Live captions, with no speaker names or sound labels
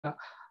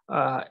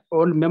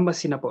all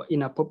members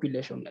in a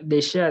population,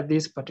 they share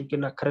these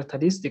particular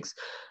characteristics,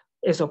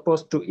 as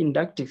opposed to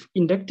inductive.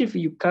 Inductive,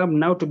 you come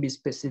now to be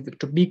specific,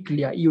 to be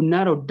clear, you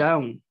narrow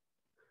down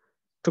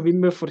to be,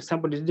 for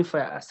example, identify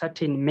a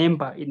certain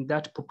member in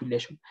that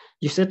population.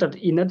 You said that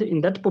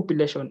in that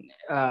population,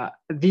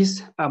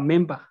 this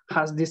member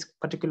has these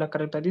particular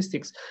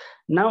characteristics.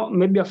 Now,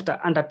 maybe after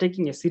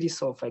undertaking a series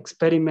of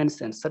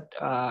experiments and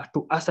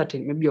to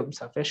ascertain maybe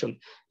observation,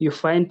 you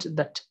find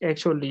that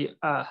actually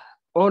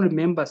all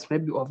members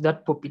maybe of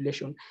that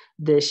population,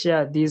 they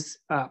share these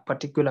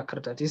particular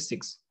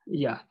characteristics.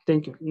 Yeah,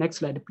 thank you. Next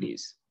slide,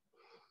 please.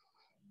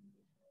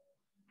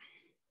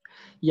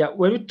 Yeah,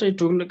 when we try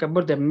to look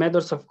about the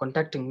methods of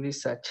conducting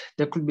research,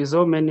 there could be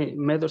so many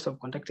methods of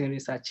conducting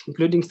research,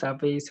 including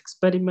surveys,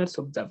 experiments,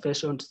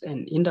 observations,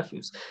 and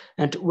interviews.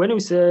 And when we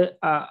say,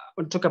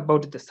 we talk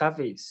about the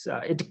surveys,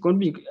 it could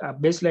be a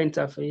baseline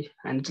survey,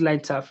 an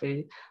interline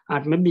survey,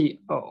 and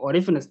maybe, or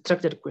even a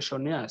structured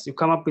questionnaires. You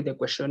come up with a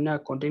questionnaire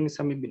containing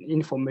some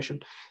information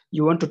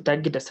you want to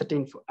target a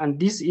certain, and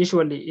this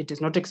usually it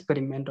is not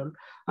experimental,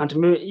 and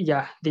maybe,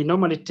 yeah, they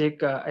normally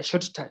take a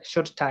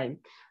short time.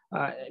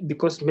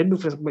 Because maybe,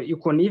 for example, you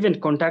can even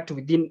contact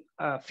within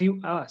a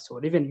few hours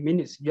or even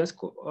minutes, just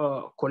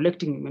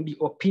collecting maybe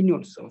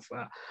opinions of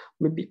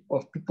maybe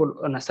of people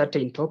on a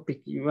certain topic.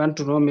 You want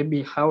to know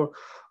maybe how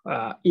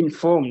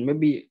informed,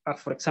 maybe,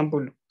 for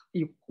example,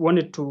 you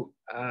wanted to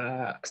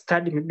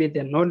study maybe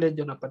the knowledge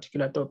on a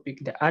particular topic,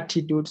 the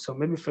attitudes, or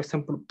maybe, for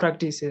example,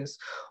 practices,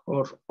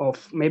 or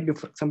of maybe,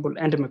 for example,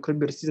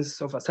 antimicrobial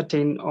resistance of a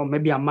certain, or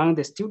maybe among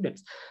the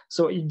students.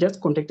 So you just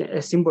conduct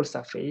a simple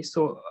survey.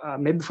 So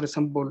maybe, for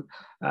example,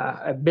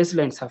 a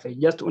baseline survey,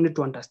 just only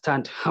to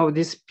understand how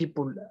these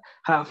people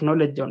have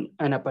knowledge on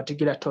a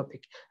particular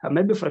topic.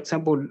 Maybe, for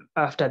example,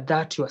 after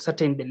that, you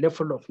ascertain the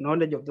level of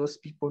knowledge of those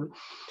people.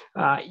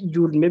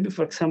 You would maybe,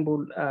 for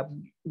example,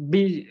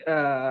 maybe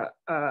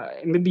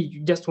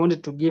you just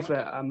wanted to give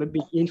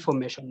maybe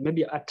information,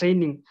 maybe a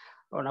training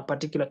on a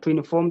particular, to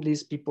inform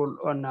these people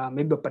on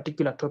maybe a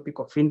particular topic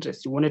of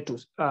interest. You wanted to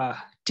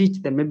teach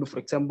them, maybe, for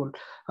example,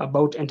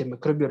 about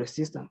antimicrobial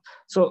resistance.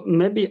 So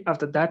maybe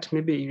after that,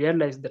 maybe you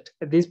realize that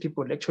these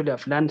people actually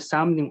have learned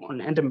something on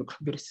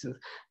antimicrobial resistance.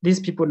 These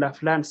people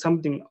have learned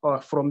something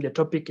from the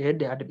topic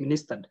they had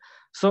administered.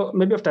 So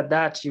maybe after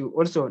that, you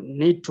also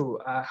need to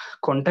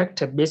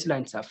conduct a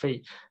baseline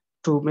survey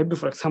to maybe,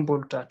 for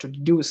example, to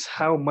deduce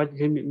how much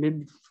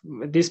maybe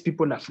these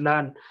people have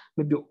learned,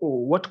 maybe,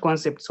 what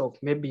concepts of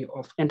maybe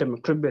of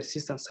antimicrobial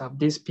resistance have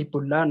these people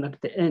learned at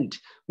the end,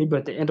 maybe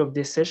at the end of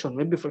this session.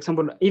 Maybe, for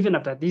example, even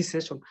after this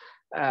session,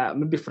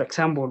 maybe, for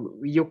example,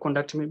 you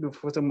conduct maybe,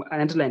 for example,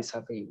 an interline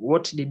survey.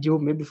 What did you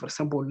maybe, for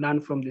example,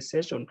 learn from the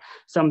session?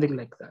 Something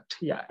like that.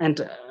 Yeah,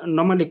 and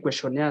normally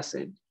questionnaires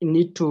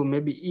need to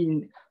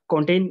maybe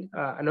contain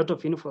a lot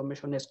of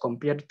information as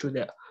compared to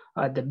the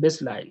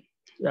baseline.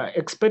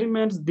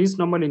 Experiments, these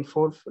normally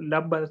involve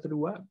laboratory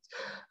work,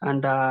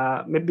 and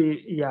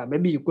maybe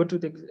you go to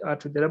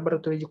the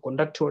laboratory, you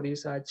conduct your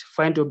research,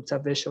 find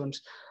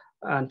observations,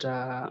 and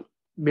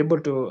be able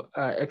to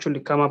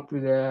actually come up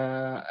with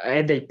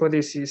either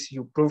hypothesis.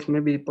 You prove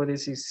maybe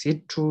hypothesis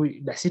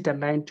does it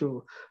align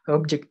to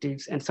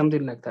objectives and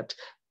something like that.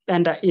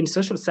 And in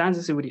social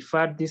sciences, we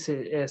refer this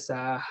as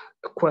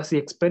quasi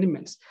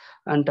experiments,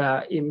 and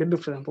maybe,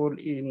 for example,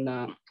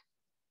 in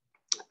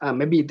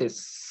maybe the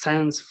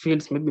science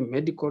fields, maybe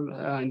medical,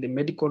 in the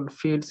medical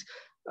fields,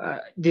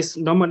 this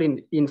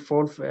normally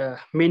involve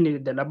mainly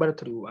the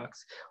laboratory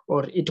works,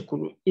 or it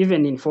could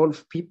even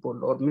involve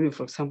people, or maybe,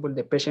 for example,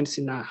 the patients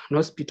in an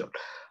hospital.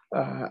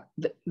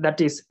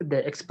 That is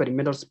the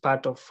experimental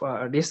part of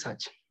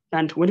research.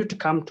 And when it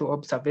comes to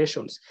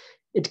observations,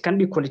 it can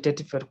be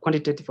qualitative or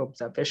quantitative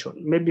observation.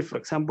 Maybe, for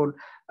example,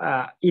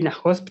 in a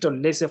hospital,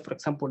 let's say, for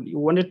example, you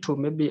wanted to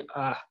maybe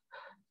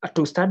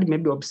to study,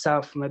 maybe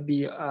observe,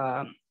 maybe,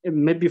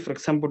 for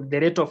example, the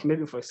rate of,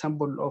 maybe, for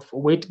example, of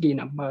weight gain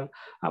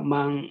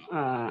among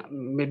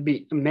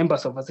maybe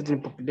members of a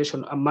certain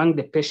population, among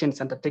the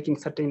patients undertaking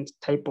certain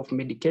type of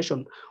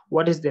medication.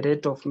 What is the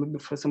rate of, maybe,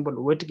 for example,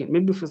 weight gain?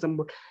 Maybe, for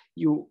example,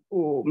 you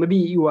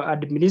are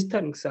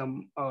administering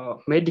some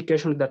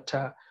medication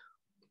that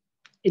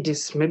it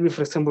is, maybe,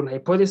 for example,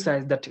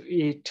 hypothesized that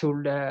it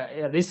will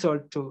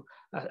result to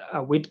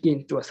a weight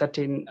gain to a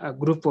certain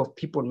group of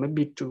people,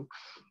 maybe to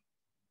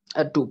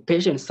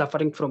patients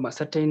suffering from a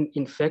certain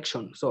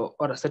infection,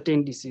 or a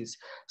certain disease.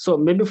 So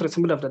maybe, for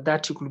example, after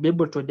that, you could be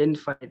able to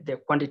identify the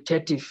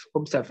quantitative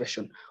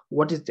observation.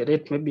 What is the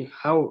rate? Maybe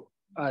how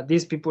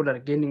these people are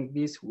gaining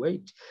this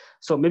weight.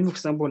 So maybe, for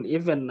example,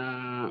 even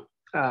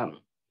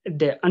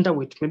the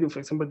underweight, maybe, for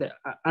example, the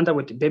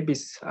underweight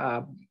babies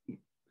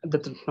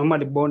that are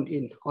normally born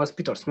in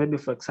hospitals. Maybe,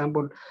 for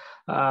example,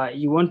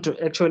 you want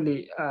to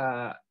actually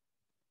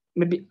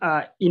maybe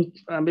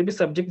maybe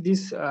subject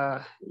these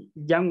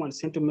young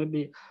ones into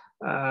maybe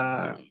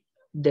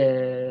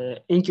the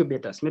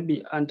incubators,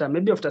 maybe, and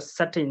maybe after a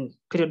certain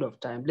period of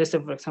time, let's say,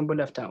 for example,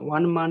 after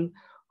 1 month,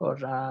 or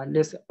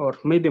less, or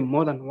maybe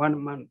more than 1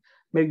 month,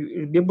 maybe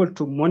you'll be able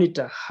to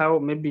monitor how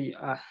maybe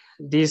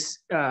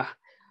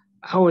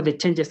how the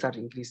changes are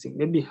increasing,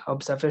 maybe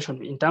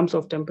observation in terms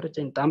of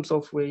temperature, in terms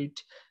of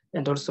weight,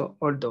 and also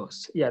all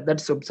those. Yeah,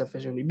 that's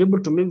observation. You'll be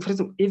able to, maybe, for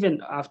example,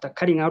 even after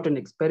carrying out an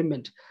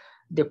experiment,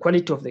 the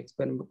quality of the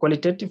experiment.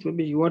 Qualitative,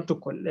 maybe you want to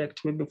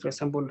collect, maybe, for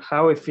example,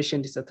 how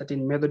efficient is a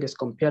certain method as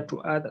compared to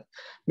others.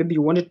 Maybe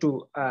you wanted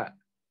to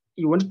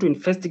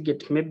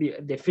investigate maybe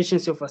the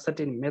efficiency of a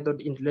certain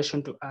method in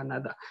relation to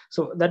another.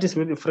 So that is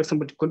maybe, for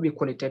example, it could be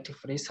qualitative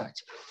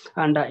research.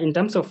 And in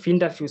terms of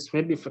interviews,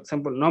 maybe, for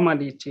example,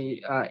 normally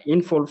it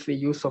involves the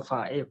use of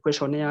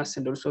questionnaires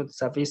and also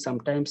surveys,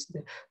 sometimes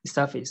the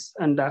surveys.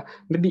 And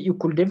maybe you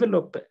could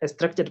develop a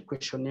structured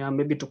questionnaire,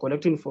 maybe to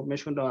collect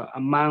information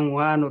among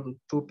one or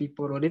two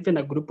people or even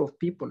a group of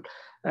people.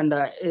 And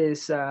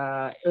is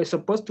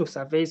supposed to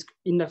survey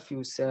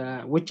interviews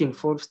which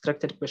involve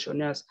structured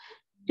questionnaires.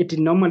 It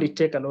normally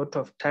take a lot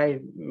of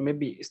time,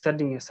 maybe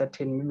studying a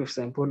certain, maybe,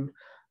 for example,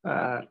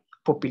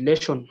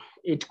 population.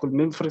 It could,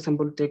 maybe, for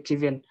example, take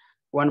even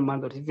 1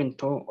 month or even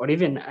 2 or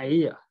even a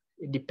year,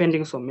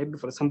 depending on, maybe,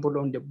 for example,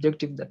 on the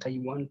objective that I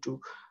want to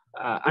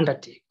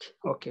undertake.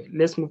 Okay,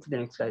 let's move to the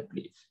next slide,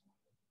 please.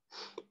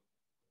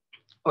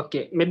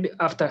 Okay, maybe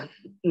after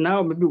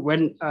now, maybe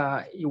when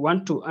you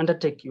want to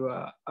undertake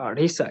your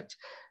research,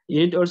 you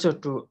need also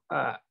to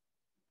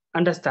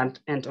understand,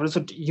 and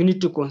also you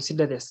need to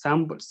consider the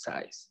sample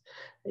size.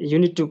 You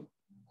need to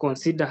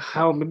consider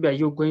how maybe are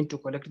you going to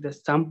collect the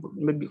sample,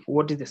 maybe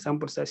what is the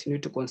sample size you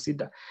need to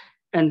consider.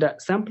 And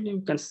sampling,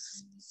 you can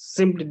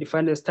simply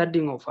define the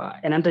studying of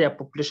an entire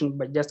population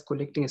by just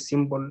collecting a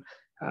symbol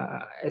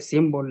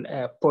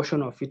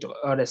portion of it,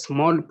 or a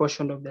small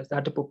portion of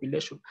that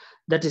population.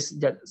 That is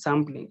the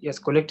sampling. Yes,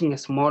 collecting a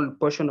small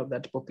portion of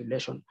that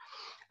population.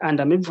 And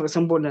maybe, for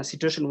example, in a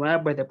situation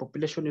whereby the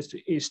population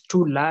is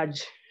too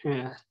large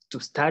to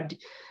study,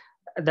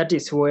 that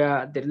is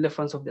where the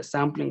relevance of the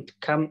sampling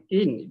come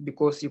in,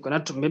 because you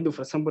cannot, maybe,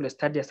 for example,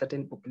 study a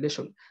certain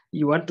population.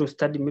 You want to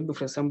study, maybe,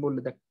 for example,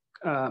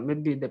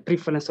 maybe the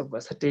prevalence of a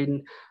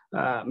certain,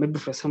 maybe,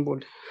 for example,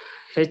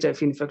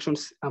 HIV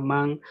infections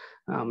among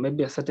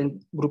maybe a certain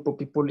group of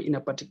people in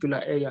a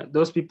particular area.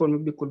 Those people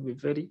maybe could be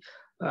very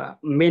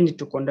many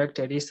to conduct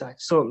a research.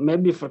 So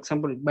maybe, for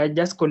example, by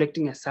just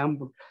collecting a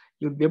sample,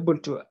 you'll be able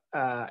to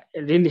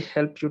really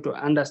help you to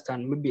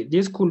understand, maybe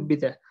this could be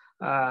the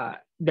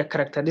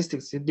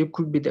characteristics, they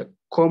could be the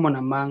common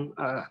among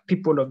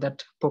people of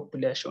that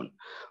population.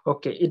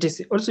 Okay, it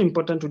is also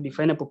important to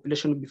define a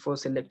population before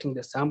selecting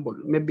the sample.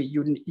 Maybe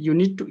you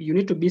need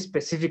to be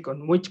specific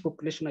on which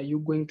population are you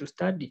going to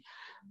study.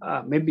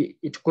 Maybe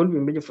it could be,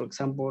 maybe, for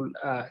example,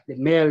 the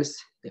males,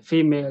 the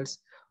females,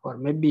 or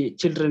maybe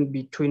children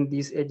between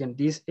this age and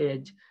this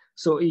age.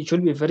 So it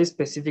should be very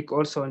specific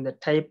also on the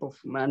type of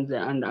and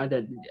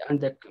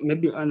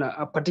maybe on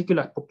a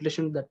particular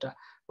population that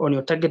on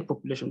your target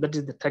population, that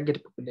is the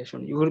target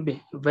population. You will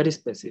be very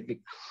specific.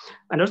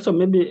 And also,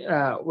 maybe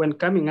when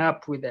coming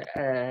up with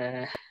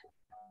a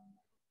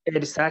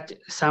research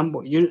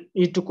sample, you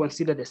need to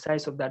consider the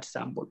size of that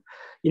sample.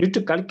 You need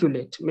to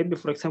calculate, maybe,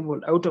 for example,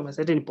 out of a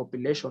certain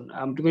population,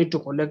 I'm going to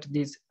collect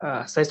this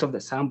size of the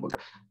sample,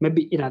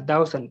 maybe in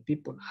 1,000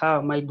 people. How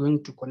am I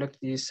going to collect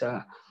this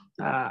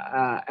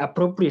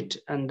appropriate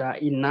and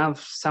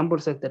enough sample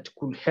size that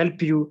could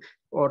help you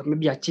or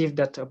maybe achieve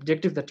that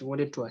objective that you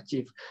wanted to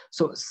achieve?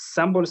 So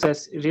sample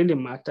size really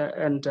matter,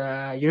 and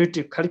you need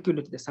to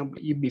calculate the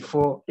sample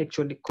before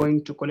actually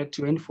going to collect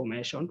your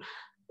information.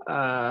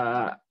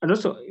 And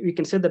also, we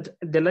can say that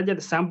the larger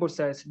the sample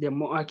size, the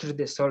more accurate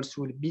the results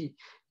will be,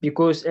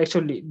 because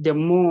actually the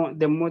more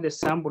the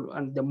sample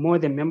and the more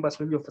the members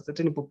maybe of a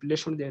certain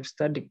population they're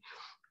studying,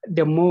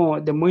 the more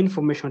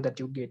information that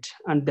you get,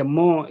 and the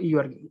more you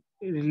are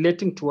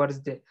relating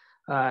towards the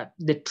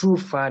true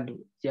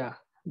value. Yeah,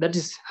 that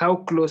is how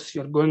close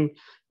you're going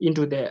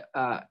into the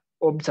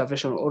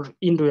observation or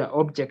into your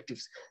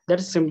objectives. That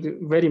is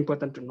something very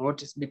important to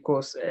notice,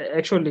 because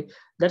actually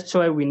that's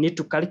why we need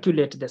to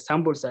calculate the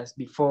sample size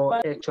before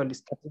actually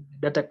starting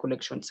the data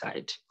collection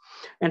side.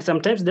 And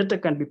sometimes data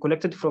can be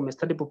collected from a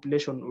study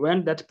population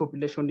when that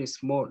population is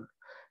small.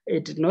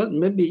 It not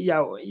maybe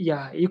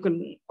you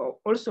can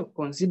also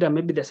consider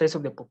maybe the size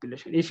of the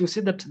population. If you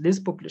see that this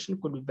population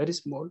could be very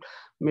small,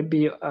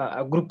 maybe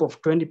a group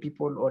of 20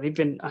 people or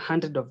even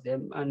 100 of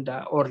them, and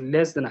or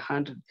less than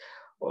 100,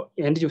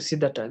 and you see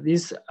that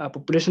this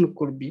population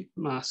could be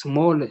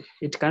small,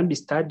 it can be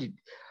studied.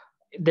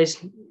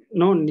 There's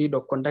no need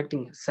of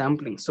conducting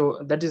sampling. So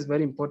that is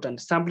very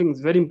important. Sampling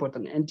is very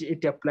important, and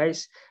it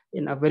applies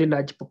in a very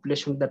large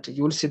population that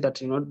you will see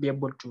that you'll not be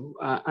able to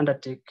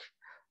undertake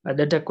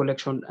data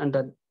collection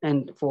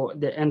and for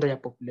the entire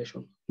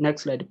population.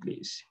 Next slide,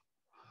 please.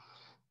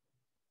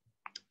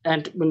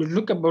 And when you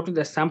look about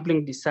the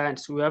sampling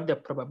designs, we have the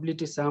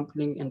probability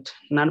sampling and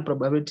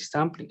non-probability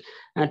sampling.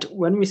 And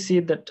when we see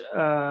that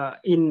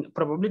in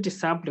probability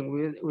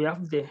sampling, we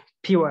have the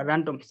pure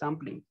random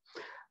sampling.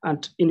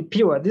 And in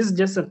pure, this is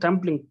just a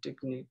sampling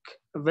technique,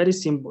 very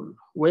simple,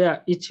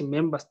 where each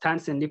member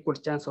stands an equal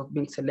chance of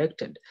being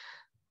selected.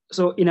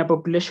 So in a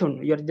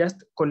population, you're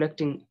just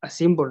collecting a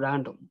simple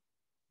random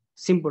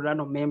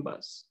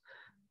members,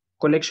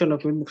 collection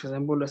of, maybe for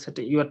example,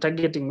 you are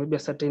targeting maybe a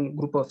certain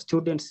group of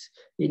students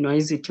in your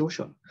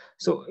institution.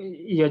 So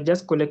you're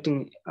just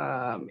collecting,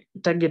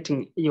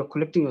 you're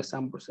collecting your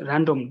samples,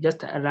 random,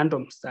 just a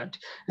random study.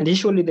 And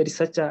usually the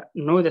researcher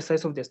know the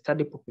size of the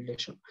study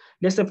population.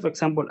 Let's say, for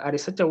example, a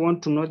researcher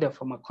want to know the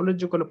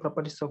pharmacological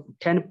properties of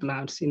 10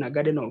 plants in a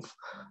garden of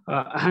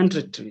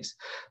 100 trees.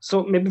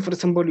 So maybe, for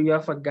example, you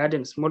have a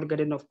garden, small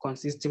garden of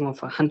consisting of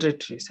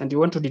 100 trees, and you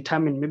want to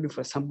determine, maybe,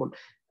 for example,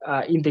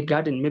 in the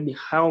garden, maybe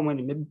how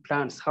many, maybe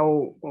plants,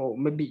 or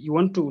maybe you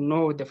want to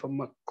know the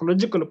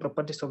pharmacological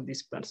properties of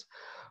these plants.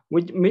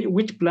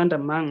 Which plant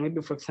among,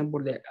 maybe, for example,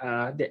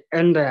 the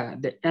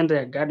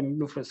entire garden,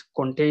 maybe,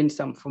 contains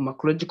some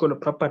pharmacological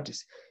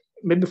properties.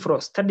 Maybe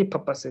for study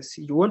purposes,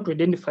 you want to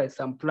identify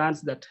some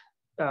plants that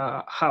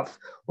have,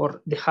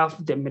 or they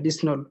have the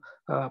medicinal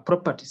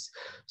properties.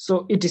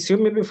 So it is you,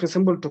 maybe, for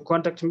example, to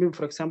contact, maybe,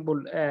 for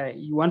example,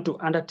 you want to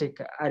undertake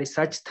a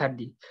research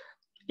study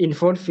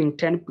involving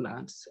 10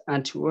 plants,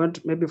 and you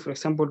want, maybe, for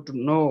example, to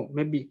know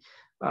maybe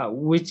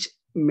which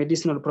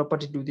medicinal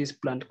property do this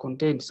plant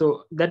contain.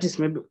 So that is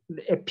maybe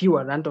a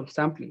pure random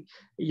sampling.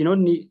 You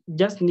don't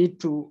just need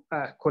to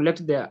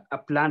collect the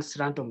plants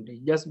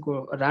randomly. Just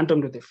go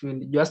random to the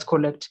field, just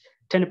collect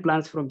 10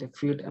 plants from the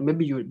field, and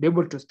maybe you'll be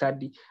able to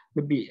study,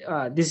 maybe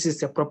this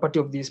is a property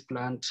of this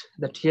plant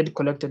that you had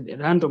collected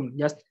randomly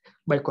just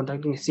by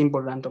conducting a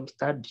simple random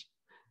study.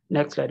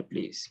 Next slide,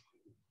 please.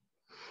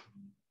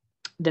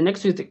 The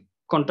next we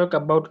can talk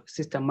about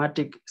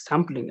systematic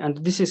sampling, and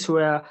this is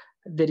where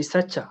the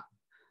researcher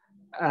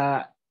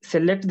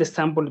select the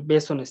sample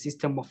based on a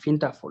system of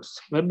intervals.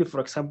 Maybe, for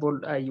example,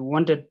 you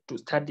wanted to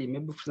study,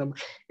 maybe, for example,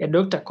 a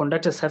doctor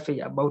conducts a survey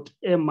about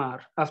MR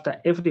after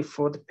every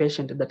fourth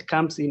patient that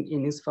comes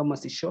in his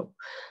pharmacy shop.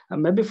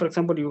 Maybe, for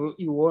example,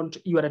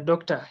 you are a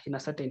doctor in a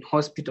certain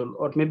hospital,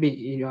 or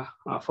maybe in your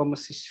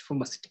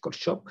pharmaceutical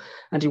shop,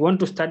 and you want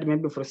to study,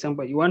 maybe, for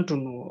example, you want to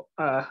know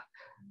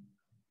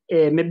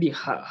maybe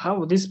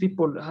how these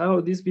people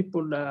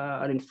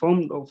are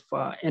informed of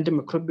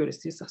antimicrobial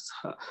resistance.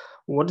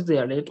 What is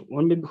their rate?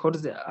 Maybe what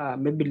is the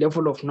maybe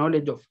level of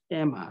knowledge of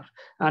MR?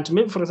 And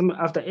maybe, for example,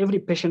 after every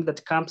patient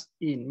that comes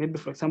in, maybe,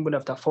 for example,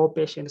 after 4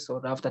 patients,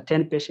 or after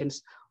 10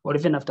 patients, or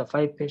even after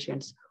 5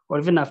 patients, or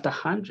even after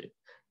 100,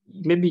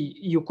 maybe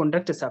you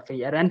conduct a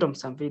survey, a random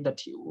survey,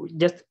 that you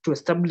just to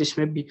establish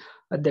maybe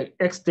the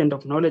extent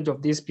of knowledge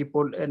of these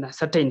people in a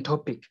certain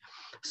topic.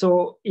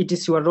 So it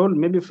is your role,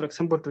 maybe, for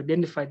example, to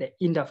identify the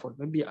interval,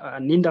 maybe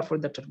an interval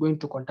that are going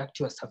to conduct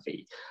your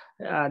survey.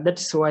 That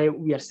is why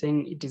we are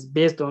saying it is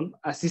based on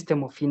a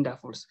system of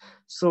intervals.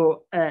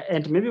 So,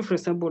 and maybe, for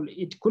example,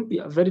 it could be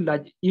a very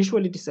large,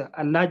 usually it is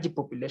a large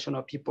population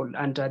of people,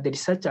 and the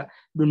researcher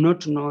do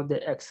not know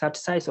the exact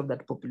size of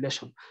that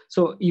population.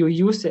 So you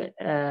use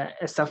a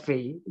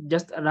survey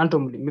just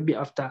randomly, maybe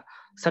after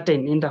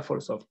certain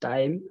intervals of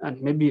time, and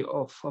maybe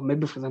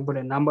maybe, for example,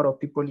 a number of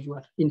people you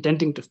are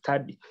intending to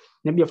study.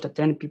 Maybe after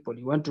 10 people,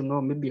 you want to know,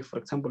 maybe, for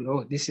example,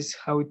 oh, this is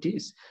how it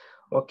is.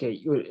 Okay,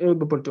 you're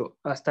able to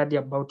study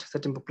about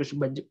certain population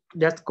by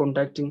just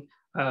conducting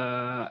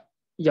a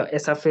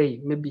survey,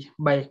 maybe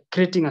by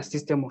creating a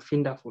system of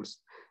intervals.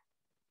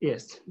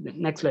 Yes, the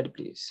next slide,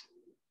 please.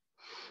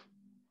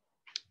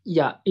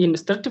 Yeah, in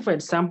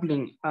stratified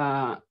sampling,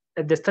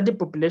 the study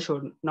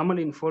population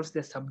normally involves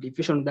the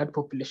subdivision of that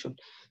population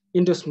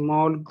into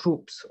small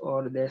groups,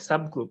 or the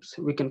subgroups.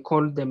 We can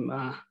call them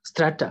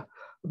strata,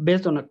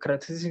 based on a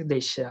characteristic they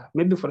share.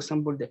 Maybe, for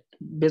example,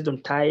 based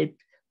on type,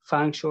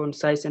 function,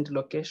 size, and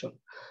location.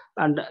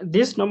 And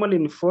this normally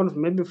involves,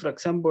 maybe, for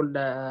example,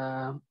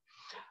 a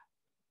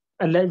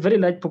very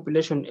large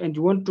population, and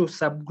you want to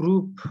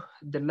subgroup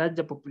the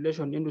larger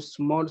population into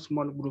small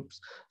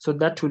groups, so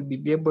that will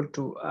be able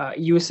to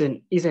use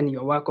and ease in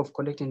your work of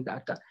collecting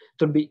data.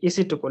 It will be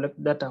easy to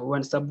collect data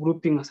when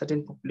subgrouping a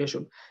certain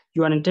population.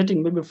 You are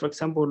intending, maybe, for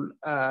example,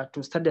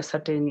 to study a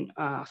certain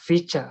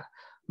feature,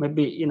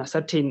 maybe in a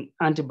certain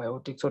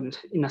antibiotics, or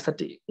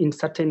in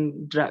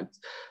certain drugs.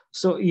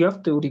 So you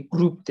have to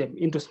regroup them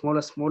into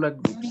smaller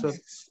groups, so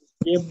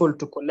be able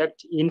to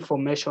collect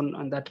information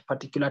on that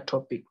particular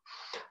topic.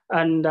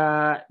 And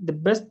the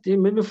best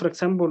thing, maybe, for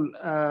example,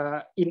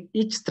 in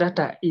each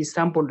strata is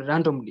sampled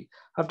randomly.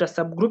 After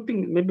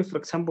subgrouping, maybe, for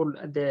example,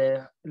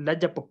 the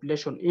larger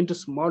population into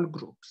small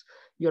groups,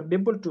 you'll be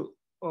able to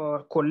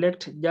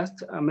collect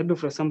just maybe,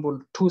 for example,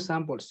 2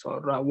 samples,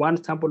 or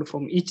 1 sample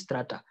from each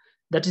strata.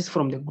 That is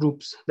from the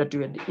groups that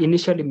you had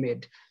initially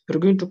made. You're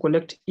going to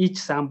collect each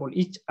sample,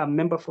 each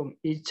member from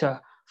each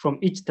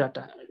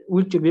strata,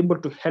 which will be able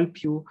to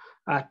help you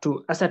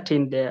to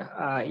ascertain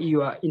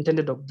your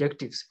intended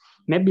objectives.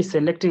 Maybe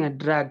selecting a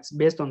drugs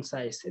based on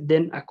size,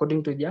 then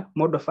according to their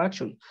mode of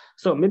action.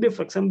 So maybe,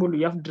 for example,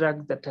 you have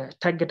drugs that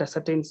target a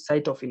certain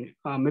site of,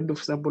 maybe, for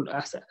example,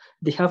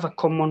 they have a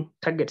common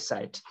target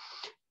site.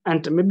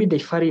 and maybe they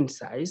vary in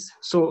size.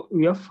 So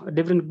we have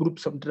different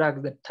groups of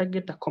drugs that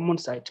target a common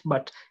site,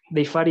 but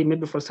they vary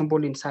maybe, for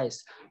example, in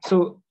size.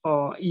 So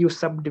you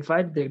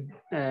subdivide the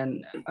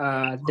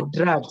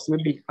drugs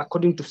maybe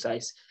according to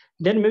size.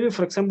 Then maybe,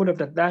 for example,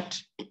 after that,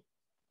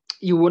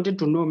 you wanted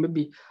to know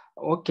maybe,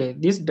 okay,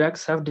 these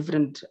drugs have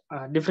different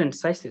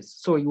sizes.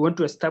 So you want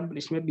to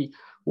establish maybe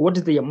what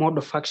is the mode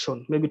of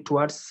action, maybe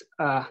towards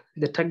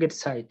the target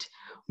site,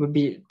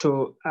 maybe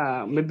to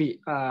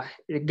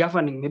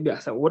governing, maybe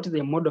what is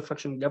the mode of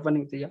action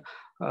governing the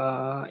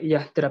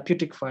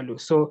therapeutic value.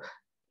 So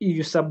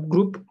you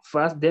subgroup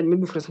first, then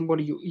maybe, for example,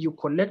 you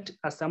collect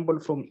a sample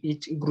from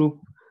each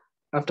group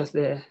after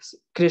the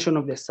creation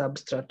of the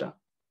substrata.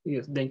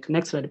 Yes, then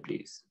next slide,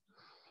 please.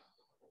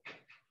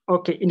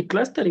 Okay, in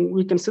clustering,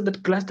 we can say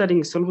that clustering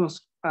is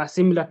almost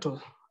similar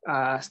to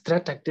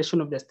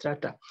stratification of the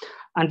strata.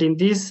 And in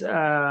this,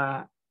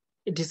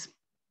 it is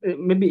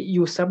maybe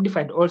you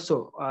subdivide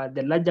also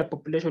the larger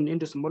population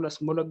into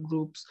smaller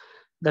groups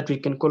that we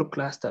can call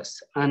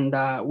clusters, and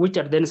which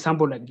are then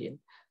sampled again.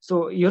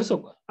 So you're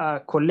also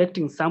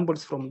collecting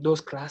samples from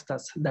those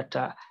clusters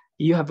that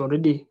you have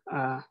already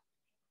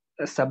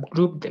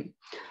subgrouped them.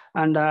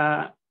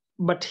 And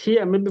but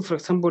here, maybe, for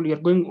example, you're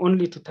going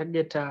only to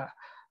target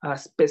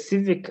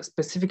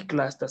specific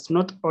clusters,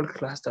 not all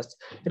clusters.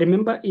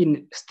 Remember,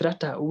 in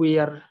strata, we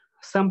are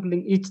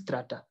sampling each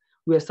strata,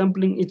 we are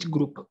sampling each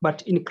group,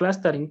 but in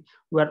clustering,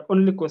 we are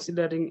only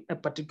considering a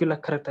particular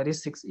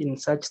characteristics in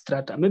such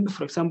strata. Maybe,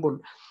 for example,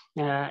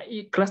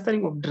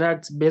 clustering of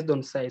drugs based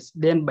on size,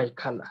 then by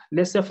color.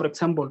 Let's say, for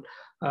example,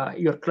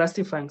 you're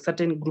classifying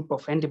certain group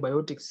of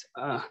antibiotics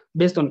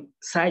based on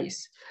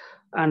size.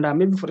 And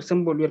maybe, for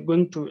example, we are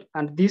going to,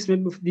 and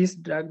maybe these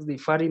drugs, they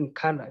vary in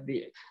color.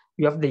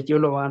 You have the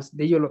yellow ones,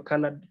 the yellow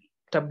colored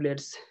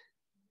tablets,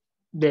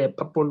 the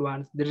purple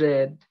ones, the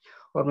red,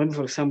 or maybe,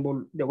 for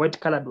example, the white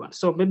colored ones.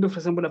 So maybe, for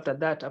example, after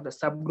that, after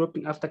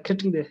subgrouping, after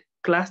creating the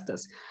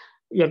clusters,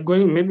 you're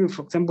going maybe,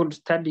 for example, to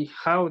study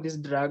how these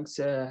drugs,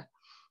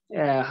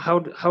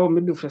 how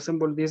maybe, for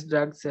example, these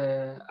drugs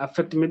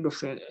affect maybe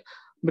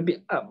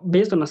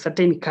based on a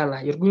certain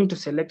color. You're going to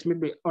select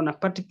maybe on a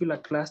particular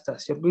cluster.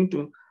 So you're going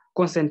to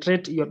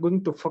concentrate, you're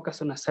going to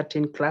focus on a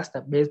certain cluster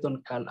based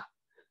on color.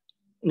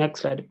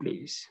 Next slide,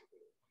 please.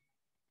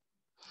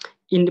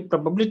 In the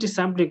probability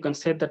sampling, you can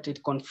say that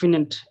it's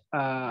convenient.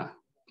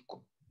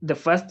 The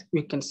first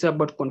we can say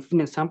about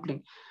convenient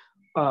sampling,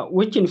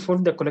 which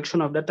involves the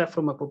collection of data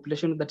from a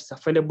population that is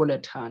available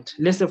at hand.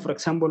 Let's say, for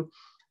example,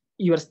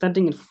 you are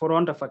standing in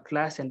front of a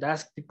class and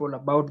ask people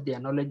about their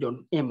knowledge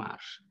on MR.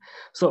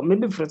 So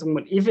maybe, for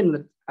example,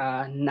 even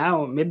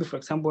now, maybe, for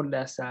example,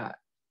 there's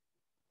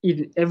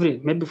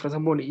maybe, for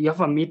example, you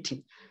have a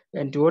meeting,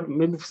 and you want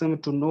maybe, for example,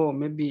 to know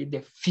maybe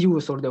the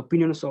views or the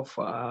opinions of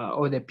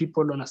or the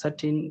people on a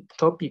certain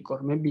topic,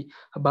 or maybe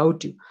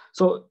about you.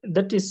 So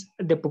that is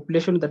the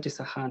population that is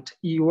at hand.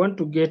 You want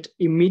to get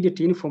immediate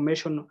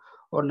information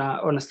on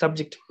a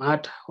subject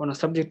matter, on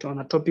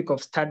a topic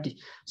of study.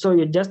 So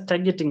you're just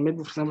targeting maybe,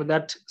 for example,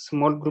 that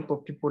small group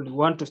of people you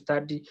want to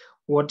study.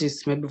 What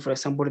is maybe, for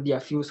example, their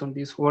views on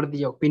this, what are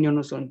their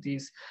opinions on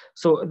this.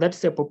 So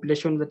that's a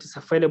population that is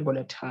available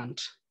at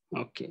hand.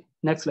 Okay,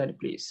 next slide,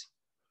 please.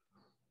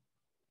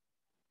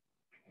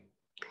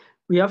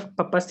 We have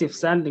purposive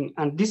sampling,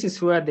 and this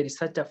is where the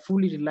researcher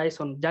fully relies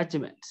on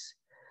judgments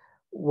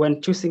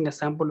when choosing a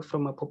sample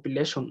from a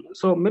population.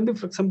 So maybe,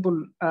 for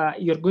example,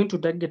 you're going to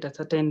target a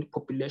certain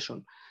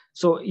population.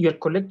 So you're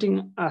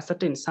collecting a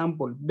certain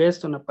sample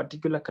based on a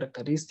particular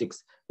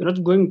characteristics. You're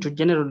not going to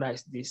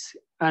generalize this.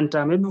 And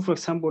maybe, for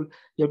example,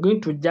 you're going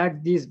to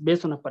judge this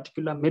based on a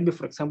particular, maybe,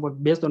 for example,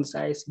 based on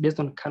size, based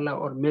on color,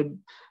 or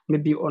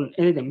maybe on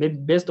anything, maybe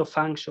based on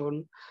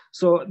function.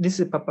 So this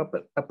is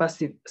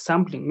purposive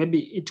sampling.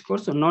 Maybe it's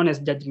also known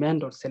as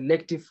judgmental,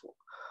 selective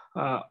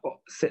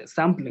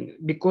sampling,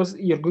 because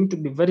you're going to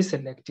be very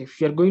selective.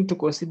 You're going to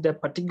consider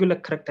particular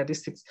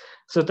characteristics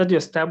so that you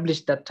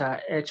establish that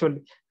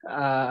actually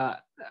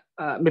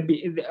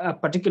maybe a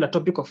particular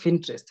topic of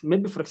interest.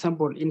 Maybe, for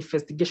example,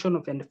 investigation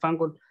of any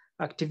fungal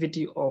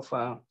activity of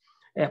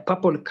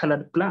purple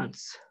colored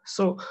plants.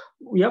 So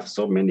we have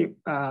so many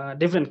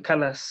different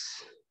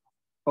colors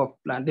of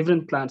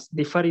different plants,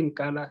 differing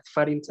color,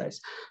 differing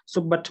size. So,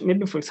 but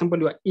maybe, for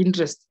example, your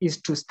interest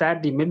is to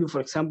study, maybe,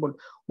 for example,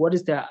 what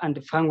is the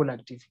antifungal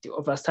activity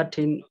of a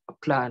certain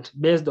plant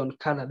based on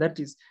color, that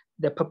is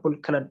the purple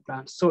colored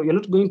plant. So you're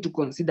not going to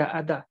consider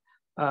the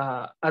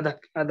other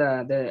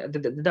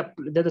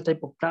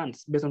type of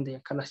plants based on their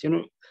colors,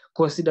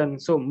 considering.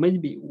 So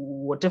maybe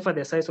whatever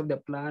the size of the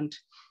plant,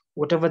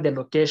 whatever the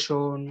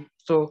location.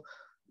 So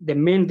the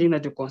main thing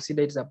that you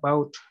consider is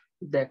about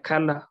the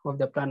color of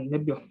the plant,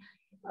 maybe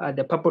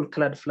the purple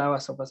colored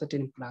flowers of a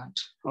certain plant.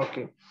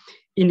 Okay.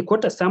 In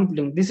quota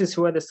sampling, this is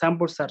where the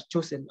samples are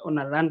chosen on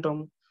a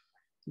random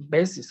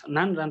basis,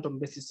 non-random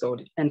basis,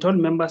 sorry, and all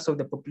members of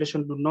the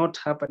population do not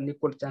have an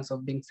equal chance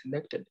of being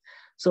selected.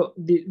 So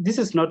this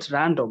is not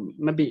random.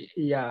 Maybe,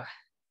 yeah,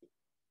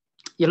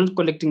 you're not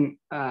collecting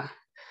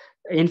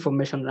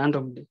information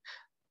randomly.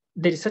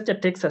 the researcher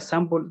takes a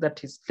sample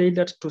that is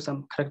tailored to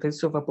some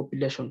characteristics of a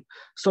population.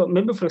 So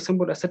maybe, for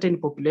example, a certain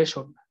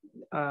population,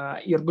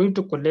 you're going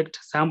to collect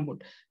sample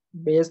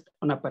based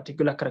on a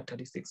particular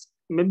characteristics.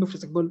 Maybe, for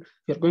example,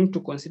 you're going to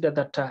consider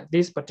that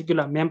this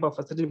particular member of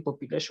a certain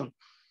population,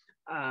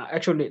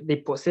 actually they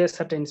possess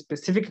certain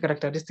specific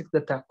characteristics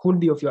that could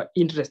be of your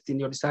interest in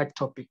your research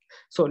topic.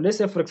 So let's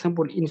say, for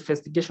example,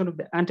 investigation of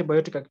the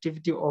antibiotic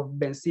activity of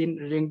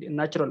benzene-ringed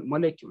natural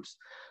molecules.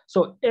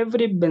 So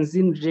every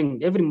benzene ring,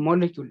 every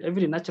molecule,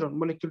 every natural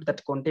molecule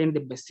that contains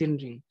the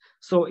benzene ring,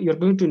 so you're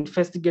going to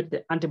investigate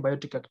the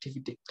antibiotic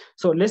activity.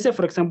 So let's say,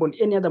 for example,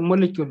 any other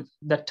molecule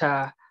that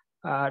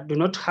do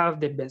not have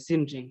the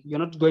benzene ring, you're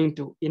not going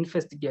to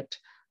investigate,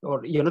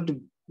 or you're not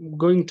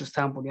going to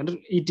sample.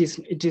 It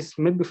is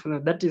maybe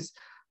that is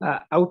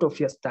out of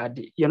your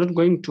study. You're not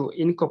going to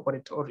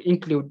incorporate or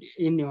include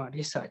in your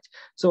research.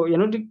 So you're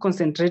not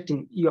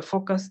concentrating. Your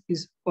focus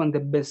is on the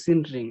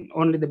benzene ring,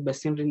 only the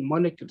benzene ring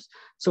molecules.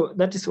 So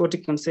that is what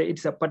you can say.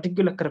 It's a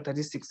particular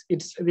characteristics.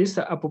 It's this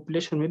a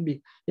population,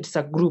 maybe it's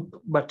a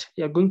group, but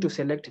you're going to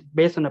select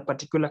based on a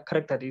particular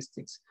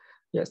characteristics.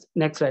 Yes.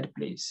 Next slide,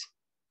 please.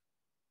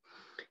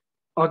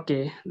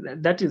 Okay,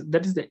 that is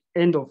the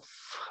end of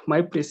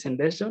my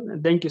presentation.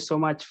 And thank you so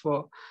much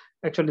for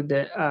actually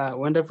the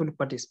wonderful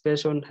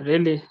participation.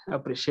 Really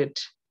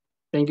appreciate.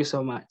 Thank you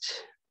so much.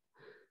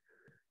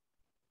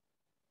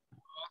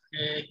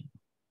 Okay.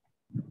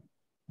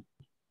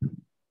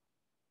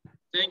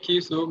 Thank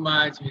you so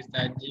much,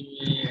 Mr.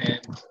 Jimmy.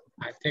 And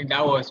I think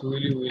that was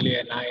really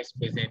a nice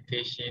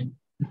presentation.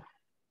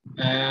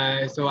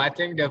 So I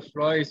think the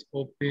floor is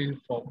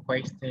open for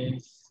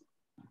questions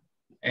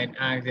and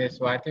answers.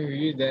 So I think we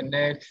use the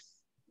next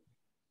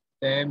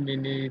 10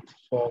 minutes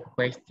for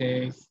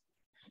questions.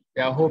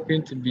 We are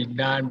hoping to be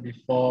done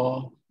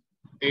before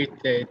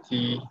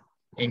 8:30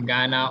 in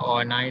Ghana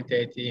or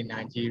 9:30 in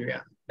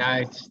Nigeria.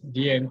 That's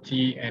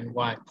GMT and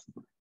what?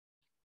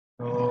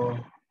 So,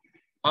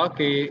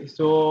 okay,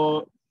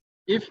 so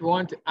if you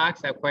want to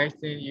ask a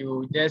question,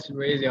 you just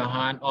raise your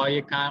hand, or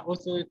you can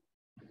also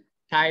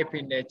type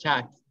in the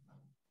chat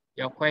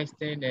your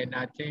question, and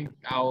I think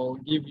I'll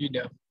give you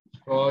the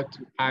floor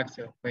to ask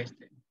your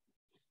question.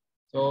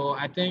 So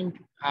I think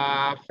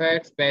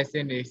first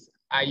person is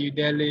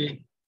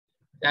Ayudele.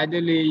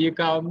 Ayudele, you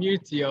can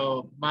mute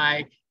your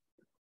mic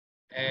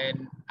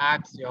and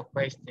ask your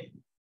question.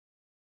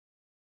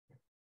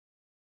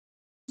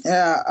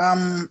 Yeah,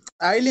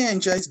 I really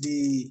enjoyed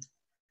the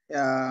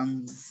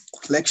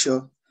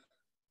lecture.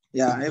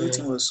 Yeah, okay.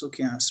 Everything was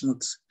okay and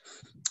smooth.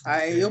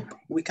 I hope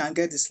we can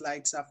get the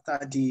slides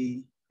after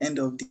the end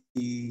of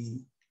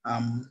the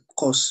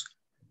course.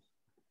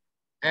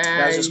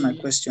 That's just my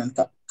question.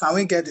 Can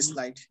we get the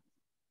slide?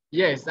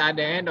 Yes, at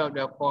the end of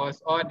the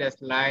course, all the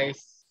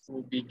slides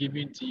will be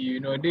given to you. You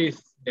know, this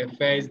is the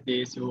first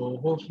day, so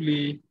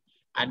hopefully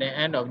at the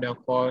end of the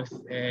course,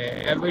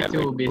 everything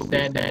will be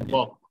sent and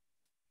bulk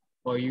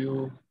for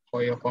you,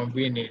 for your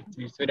convenience,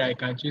 so that you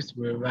can choose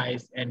to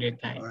revise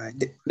anytime. All right.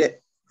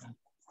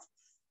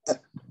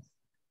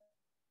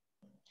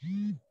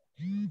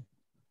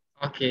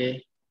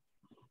 Okay.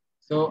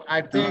 So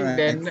I think right,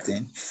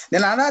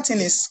 then another thing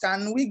is,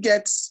 can we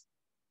get,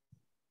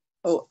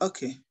 oh,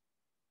 okay.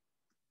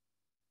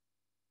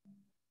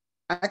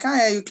 I can't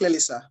hear you clearly,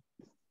 sir.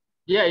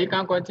 Yeah, you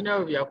can continue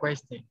with your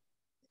question.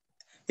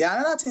 Yeah,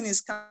 another thing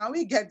is, can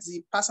we get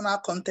the personal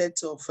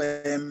contact of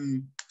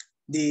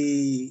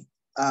the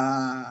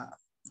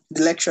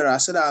lecturer,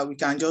 so that we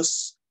can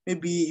just,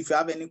 maybe if you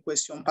have any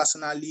question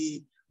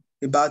personally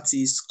about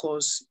his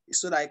course,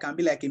 so that I can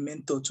be like a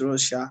mentor to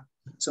Russia,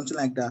 something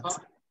like that.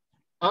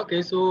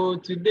 Okay, so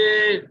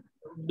today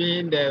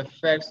being the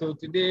first, so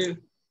today,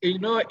 you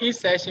know, each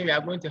session we are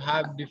going to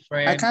have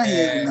different. I can't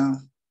hear you now.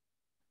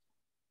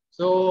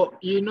 So,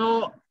 you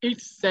know,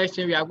 each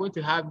session we are going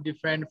to have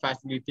different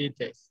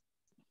facilitators.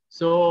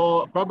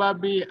 So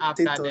probably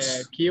after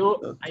the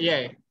Q,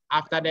 okay.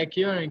 After the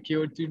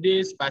Q&Q,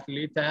 today's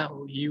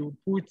facilitator, he will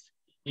put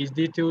his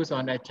details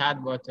on the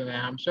chat button, and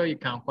I'm sure you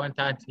can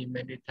contact him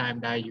anytime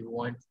that you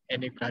want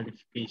any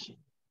clarification.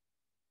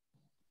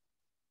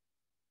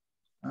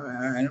 All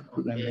right, no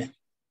problem. Okay.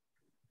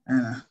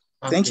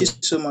 Thank you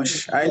so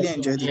much. I really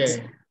enjoyed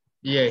it.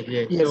 Yeah.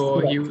 Yes, so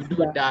he will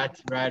do that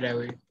right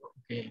away.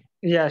 Okay.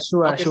 Yeah,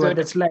 sure. So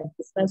the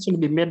slides will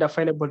be made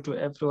available to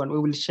everyone. We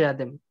will share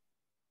them.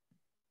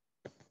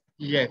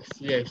 Yes.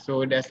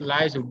 So the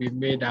slides will be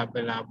made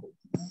available.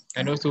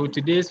 And also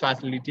today's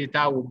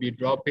facilitator will be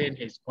dropping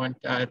his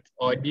contact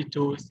or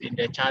details in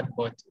the chat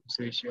box,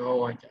 so you should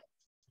all watch it.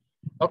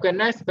 Okay,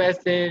 next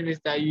person,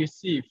 Mr.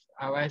 Yusuf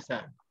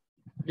Awasa.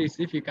 Please,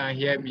 if you can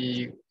hear me,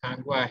 you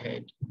can go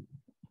ahead.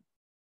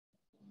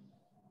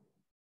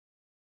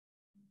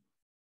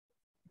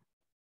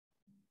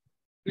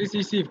 Please,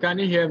 Yusuf, can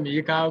you hear me?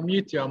 You can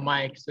mute your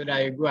mic so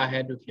that you go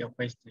ahead with your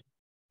question.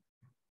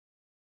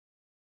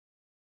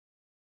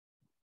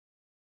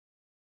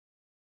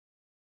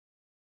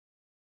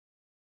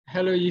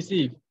 Hello,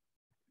 Yusuf.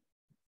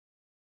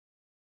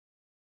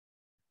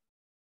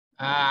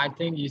 I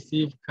think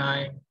Yusuf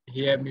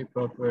hear me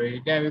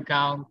properly. Then we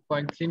can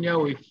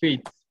continue with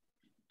Faith.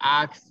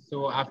 Ask,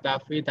 so after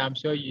Faith, I'm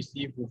sure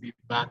Yusuf will be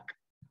back.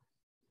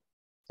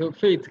 So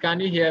Faith, can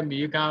you hear me?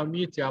 You can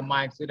mute your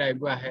mic so that you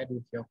go ahead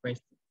with your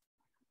question.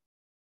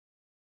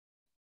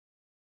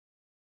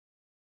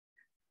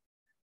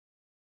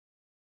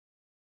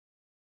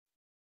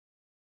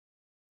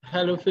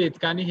 Hello, Faith,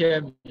 can you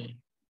hear me?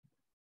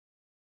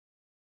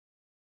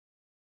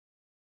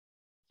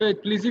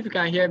 Faith, please, if you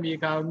can hear me, you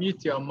can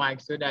mute your mic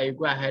so that you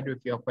go ahead with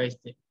your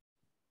question.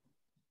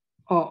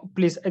 Oh,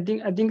 please, I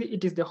think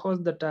it is the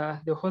host that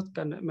the host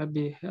can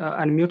maybe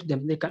unmute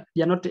them.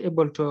 They are not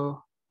able to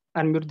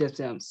unmute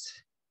themselves.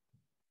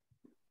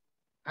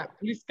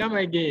 Please come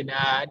again.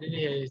 I didn't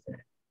hear you,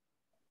 sir.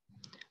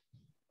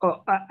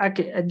 Oh,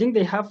 okay. I think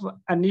they have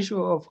an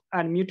issue of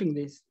unmuting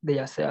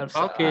themselves.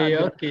 Okay,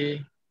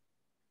 okay.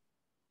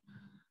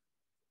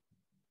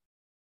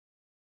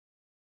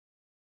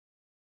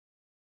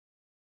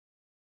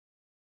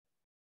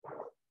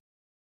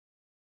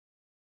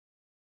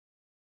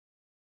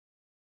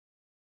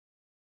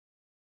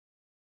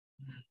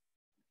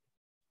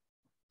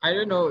 I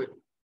don't know.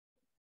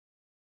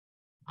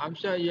 I'm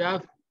sure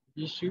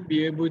you should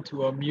be able to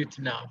unmute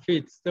now.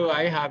 Faith, so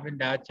are you having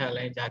that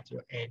challenge at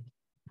your end?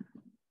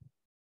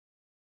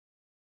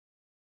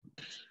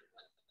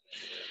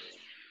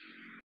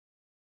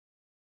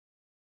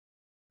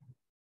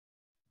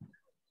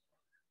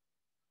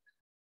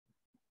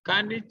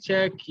 Kindly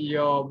check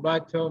your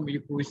button.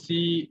 You will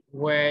see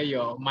where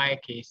your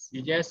mic is.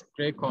 You just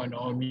click on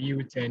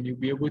unmute and you'll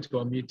be able to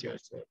unmute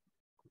yourself.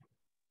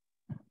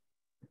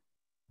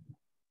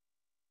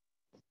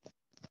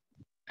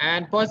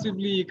 And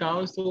possibly you can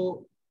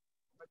also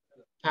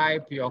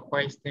type your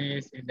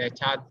questions in the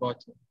chat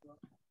button.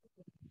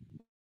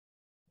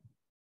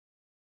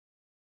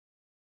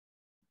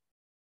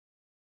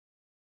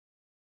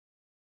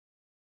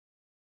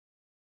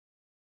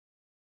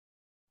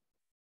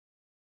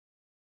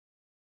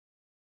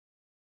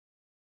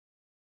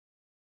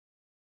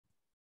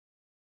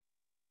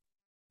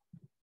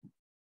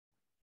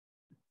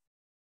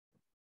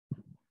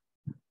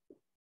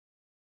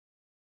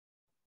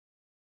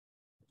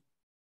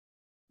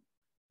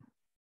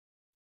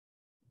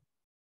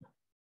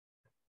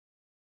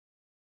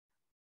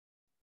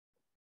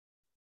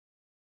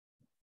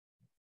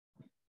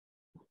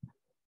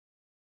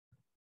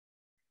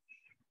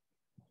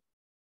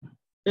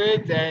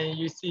 Faith and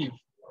Yusuf.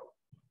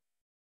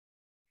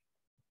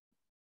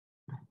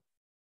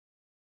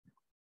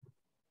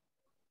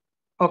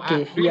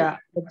 Okay,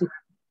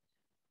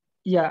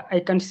 yeah,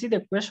 I can see the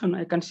question.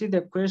 I can see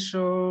the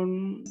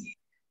question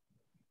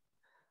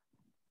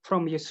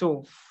from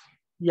Yusuf.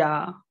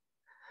 Yeah,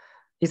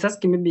 he's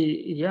asking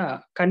maybe, yeah,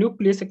 can you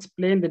please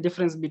explain the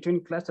difference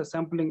between cluster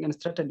sampling and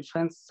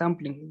stratified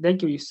sampling?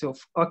 Thank you,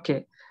 Yusuf.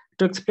 Okay,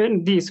 to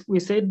explain this,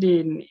 we said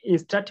in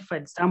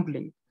stratified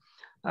sampling,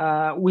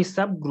 we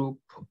subgroup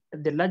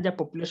the larger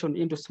population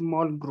into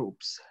small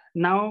groups.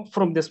 Now,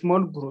 from the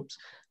small groups,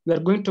 we are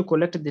going to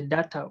collect the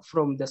data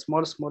from the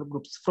small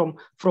groups from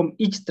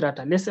each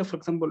strata. Let's say, for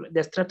example,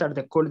 the strata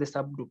they call the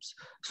subgroups.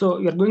 So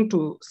you're going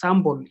to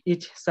sample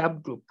each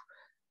subgroup.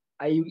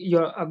 You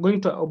are going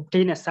to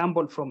obtain a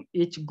sample from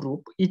each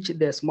group,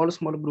 the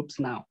small groups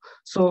now.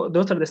 So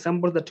those are the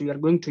samples that you are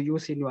going to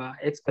use in your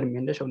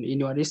experimentation, in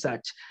your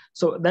research.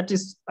 So that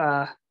is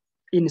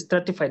in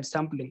stratified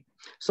sampling.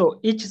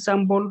 So each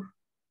sample,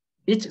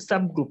 each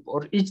subgroup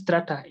or each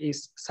strata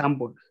is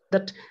sampled.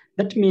 That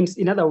means,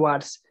 in other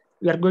words,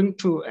 we are going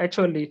to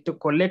actually to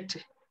collect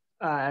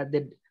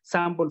the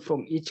sample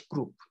from each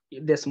group,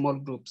 the small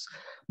groups.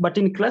 But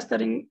in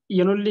clustering,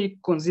 you're only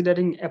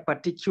considering a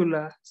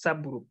particular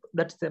subgroup,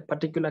 that's a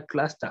particular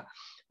cluster,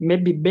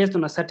 maybe based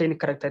on a certain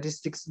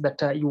characteristics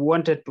that you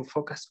wanted to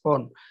focus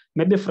on.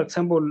 Maybe, for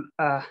example,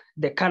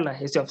 the color,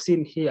 as you have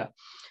seen here,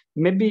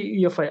 maybe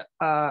you have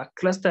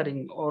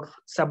clustering or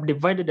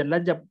subdivided a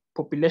larger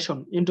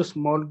population into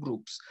small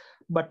groups.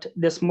 But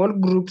the small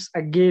groups,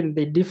 again,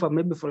 they differ,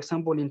 maybe, for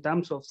example, in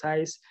terms of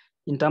size,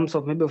 in terms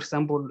of, maybe, for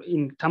example,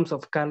 in terms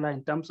of color,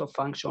 in terms of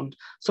function.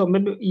 So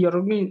maybe you're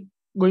only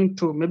going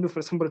to, maybe, for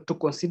example, to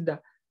consider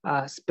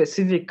the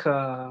specific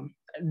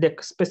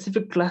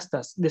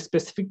clusters, the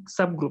specific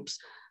subgroups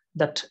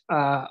that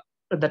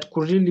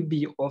could really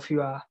be of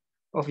your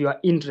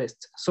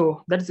interest.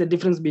 So that's the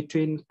difference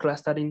between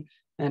clustering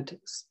and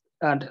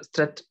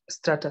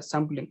strata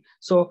sampling.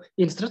 So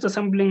in strata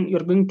sampling,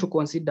 you're going to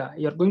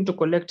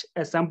collect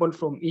a sample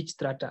from each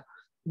strata.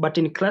 But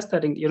in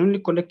clustering, you're only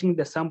collecting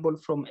the sample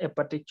from a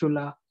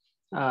particular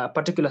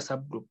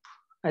subgroup.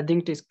 I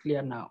think it is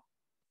clear now.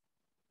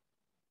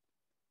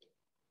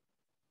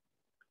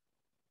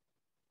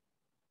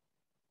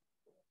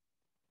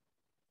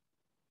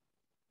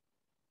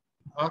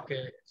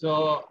 Okay,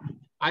 so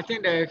I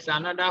think there's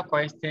another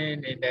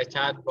question in the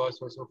chat box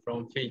also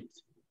from Faith.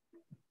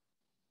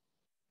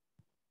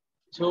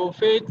 So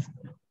Faith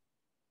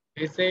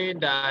is saying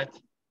that,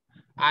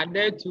 are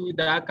there tools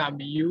that can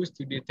be used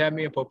to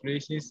determine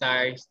population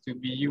size to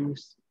be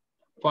used?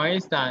 For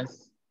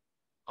instance,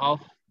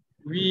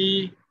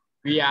 we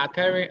we are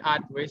carrying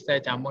out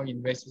research among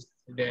university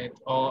students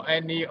or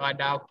any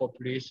other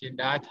population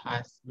that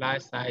has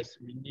large size,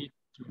 we need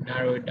to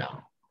narrow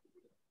down.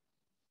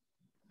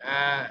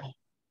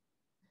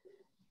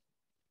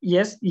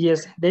 Yes,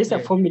 there's a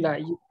formula.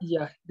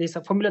 Yeah, there's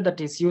a formula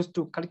that is used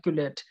to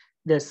calculate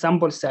the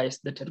sample size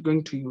that you're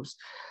going to use.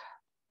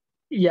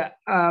 Yeah,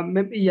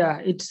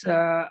 it's,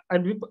 I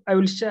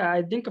will share,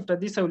 I think after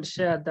this, I will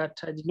share that.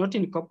 I did not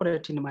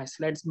incorporate in my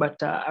slides,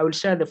 but I will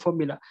share the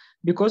formula,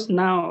 because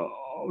now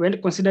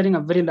when considering a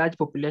very large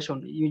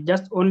population, you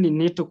just only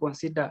need to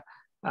consider,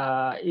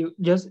 you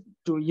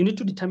need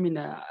to determine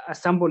a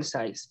sample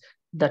size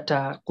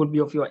that could be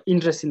of your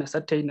interest in a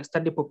certain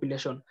study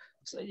population.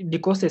 So,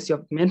 because as you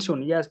have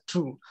mentioned, yes,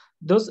 true.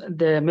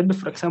 Maybe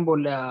for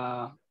example,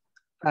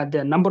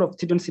 the number of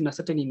students in a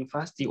certain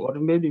university, or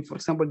maybe, for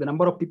example, the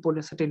number of people in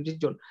a certain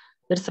region,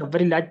 that's a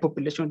very large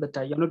population that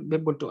you're not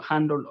able to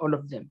handle all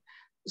of them.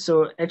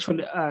 So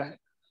actually,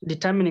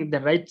 determining the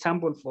right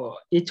sample for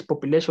each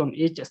population,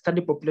 each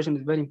study population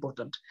is very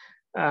important.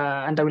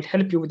 And I will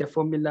help you with the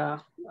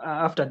formula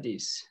after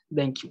this.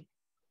 Thank you.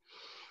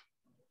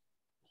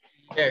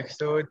 Yes,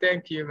 so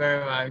thank you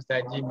very much,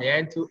 Mr. Jimmy.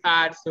 And to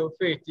add, so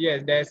Faith,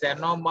 yes, there's a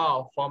number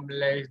of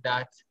formulas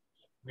that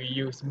we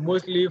use,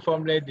 mostly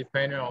formulas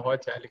depending on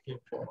what you're looking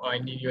for or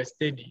in your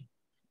study.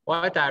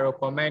 What I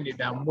recommend is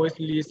that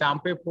mostly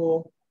some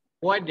people,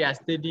 what they are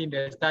studying,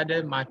 the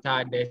study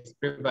matter, there's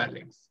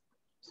prevalence.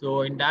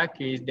 So in that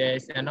case,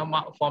 there's a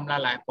normal formula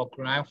like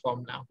Cochran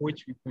formula,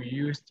 which we could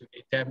use to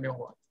determine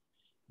what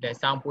the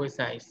sample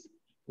size.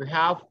 We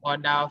have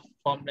other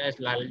formulas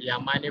like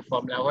Yamani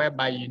formula,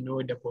 whereby you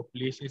know the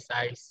population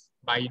size,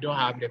 but you don't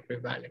have the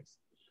prevalence.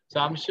 So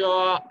I'm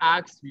sure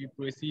as we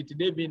proceed,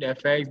 today being the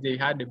first day,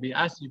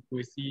 as we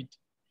proceed,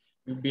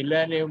 we'll be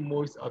learning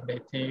most of the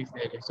things.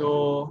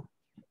 So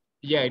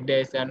yeah,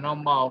 there's a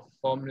number of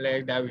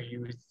formulas that we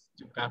use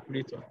to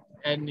calculate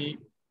any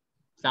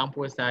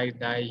sample size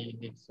that you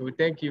need. So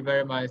thank you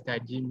very much,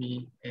 Mr.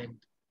 Jimmy, and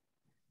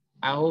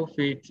I hope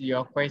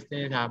your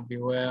questions have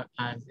been well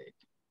answered.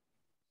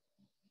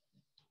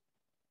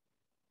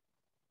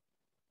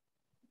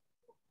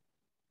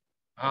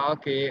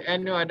 Okay,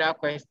 any other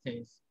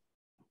questions?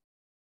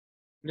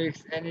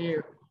 Please,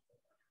 anyone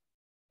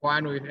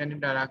with any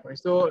other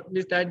questions? So,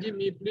 Mr.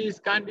 Jimmy, please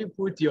kindly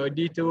put your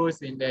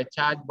details in the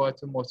chat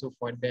bottom also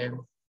for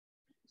them,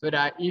 so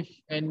that if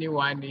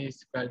anyone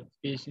needs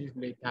clarifications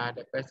later,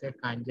 the person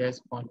can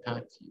just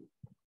contact you.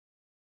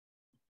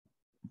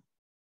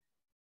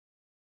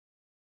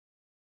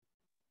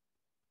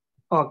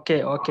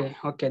 Okay,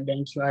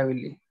 thank you, I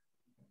will.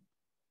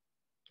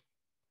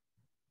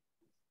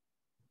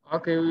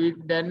 Okay,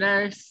 with the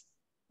next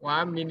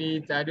 1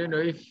 minute, I don't know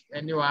if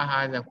anyone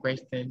has a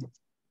question.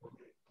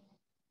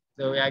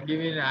 So we are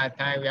giving our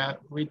time, we are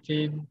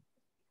waiting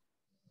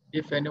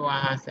if anyone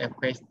has a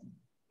question.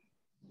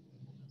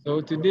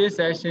 So today's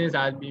sessions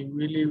has been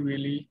really,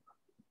 really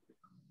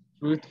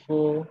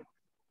fruitful,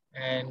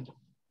 and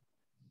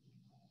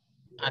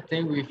I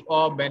think we've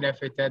all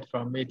benefited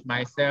from it.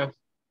 Myself,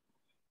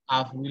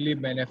 I've really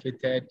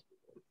benefited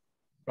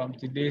from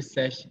today's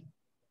session.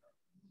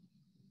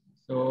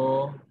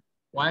 So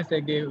once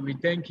again, we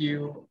thank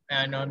you,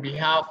 and on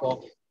behalf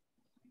of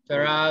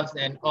Ferals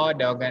and all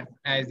the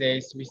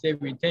organizers, we say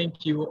we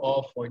thank you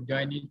all for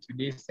joining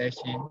today's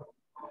session.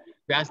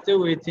 We are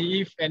still waiting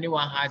if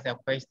anyone has a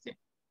question.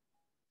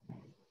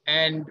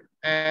 And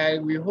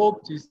we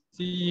hope to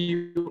see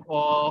you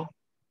all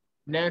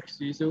next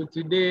week. So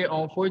today,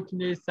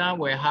 unfortunately, some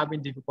were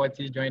having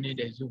difficulty joining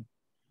the Zoom,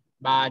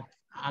 but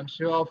I'm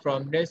sure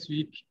from next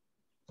week,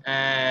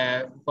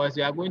 because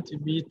we are going to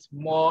meet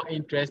more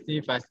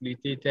interesting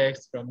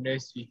facilitators from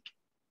next week.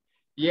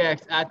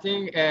 Yes, I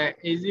think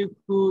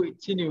Ezeku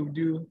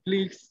Chinudu,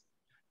 please,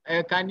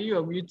 can you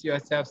unmute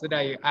yourself so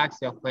that you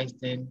ask your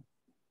question?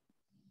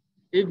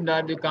 If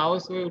not, you can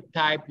also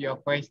type your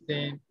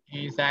question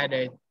inside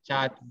the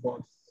chat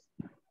box.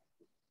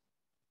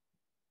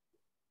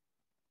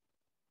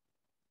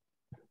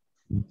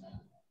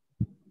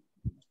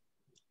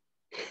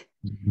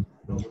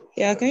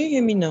 Yeah, can you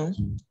hear me now?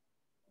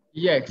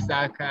 Yes,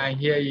 I can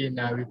hear you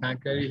now. We can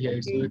clearly hear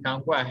you, so we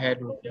can go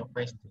ahead with your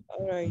question.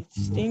 All right,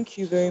 thank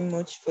you very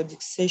much for the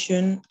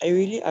session. I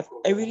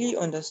really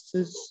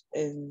understood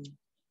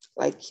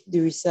like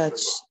the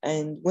research,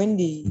 and when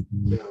the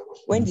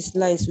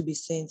slides will be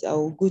sent, I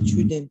will go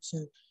through them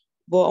too.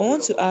 But I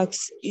want to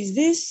ask, is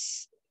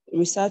this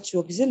research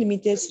work, is it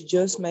limited to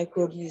just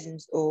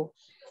microorganisms, or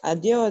are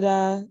there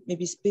other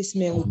maybe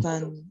specimens we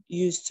can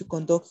use to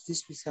conduct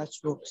these research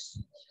works?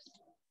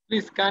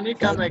 Please, can you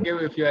come again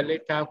with your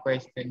later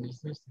question?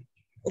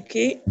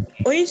 Okay,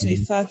 owing to the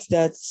fact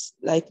that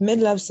like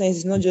MedLab science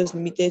is not just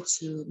limited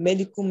to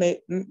medical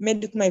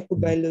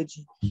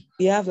microbiology,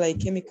 we have like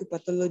chemical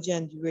pathology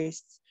and the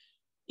rest.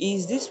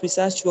 Is this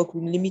research work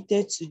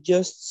limited to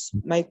just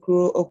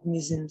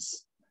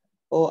microorganisms,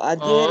 or are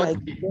there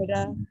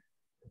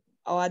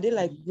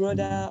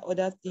broader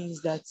other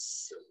things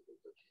that's?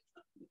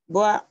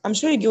 But I'm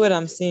sure you get what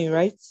I'm saying,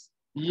 right?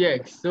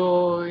 Yes.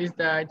 So it's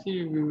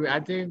actually, I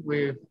think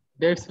we've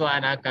This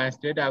one I can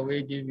straight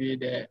away give you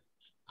the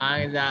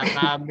answer.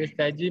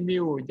 Mr. Jimmy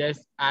will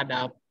just add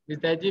up.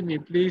 Mr. Jimmy,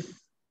 please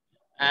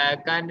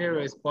kindly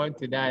respond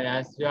to that.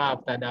 As you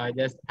after that, I'll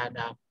just add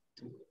up.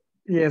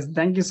 Yes,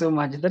 thank you so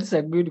much. That's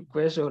a good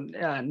question.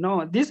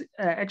 No, this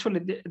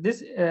actually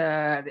this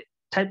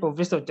type of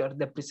research or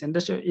the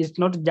presentation is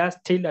not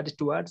just tailored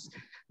towards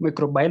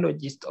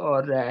microbiologists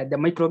or the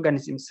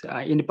microorganisms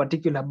in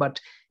particular, but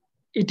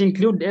it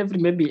includes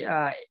maybe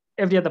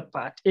every other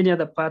part, any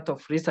other part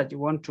of research you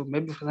want to,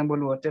 maybe for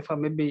example, whatever,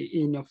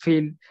 maybe in your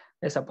field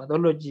as a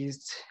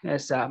pathologist,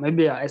 as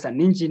maybe as an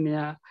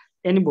engineer,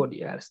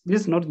 anybody else.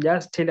 This is not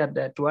just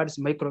tailored towards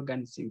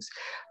microorganisms.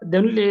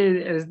 The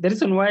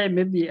reason why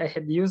maybe I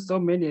had used so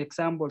many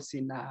examples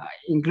in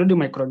including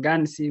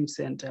microorganisms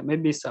and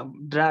maybe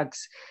some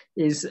drugs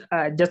is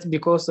just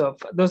because of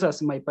those are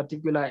my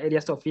particular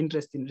areas of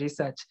interest in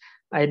research.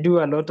 I do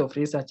a lot of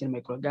research in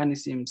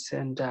microorganisms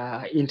and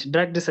in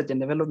drug research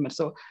and development.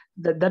 So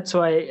that's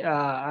why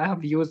I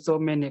have used so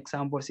many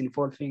examples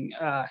involving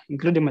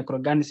including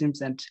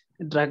microorganisms and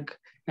drug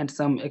and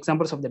some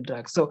examples of the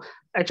drugs. So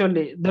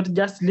actually,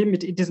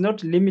 it is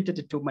not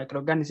limited to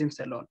microorganisms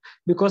alone.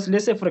 Because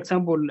let's say, for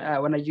example,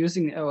 when I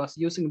was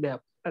using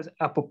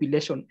a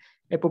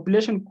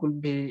population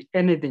could be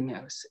anything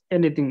else,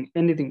 anything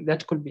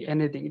that could be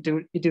anything.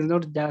 It is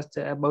not just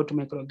about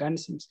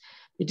microorganisms.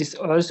 It is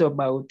also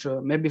about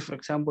maybe, for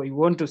example, you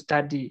want to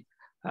study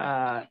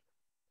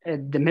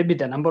maybe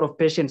the number of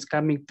patients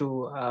coming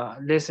to,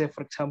 let's say,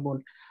 for example,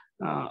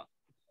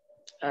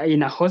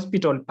 in a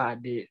hospital per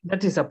day.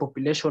 That is a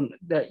population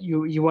that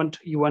you want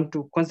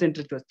to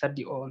concentrate your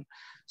study on.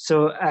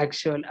 So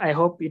actually, I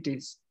hope it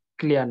is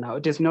clear now.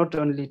 It is not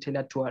only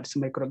tailored towards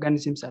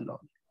microorganisms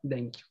alone.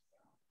 Thank you.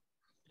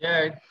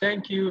 Yeah,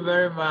 thank you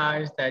very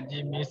much, Mr.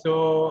 Jimmy.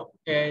 So,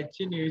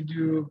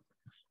 Chinedu,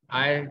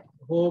 I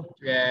hope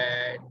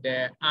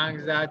the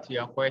answer to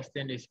your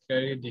question is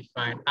clearly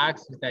defined.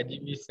 As Mr.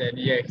 Jimmy said,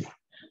 yes.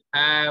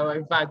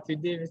 In fact,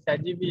 today,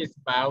 Mr. Jimmy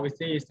I would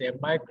say he's a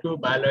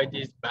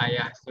microbiologist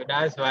bias. So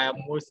that's why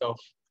most of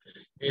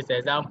his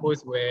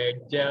examples were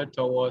geared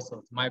towards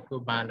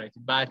microbiology.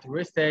 But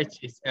research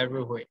is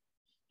everywhere.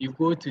 You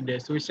go to the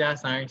social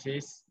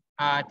sciences,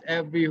 art,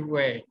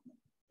 everywhere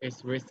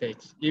is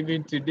research.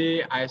 Even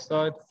today, I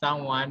saw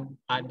someone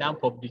had done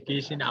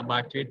publication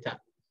about Twitter,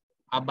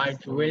 about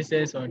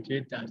influencers on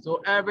Twitter. So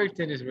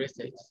everything is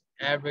research.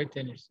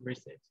 Everything is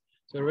research.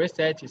 So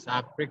research is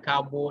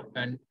applicable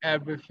in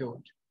every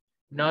field,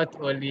 not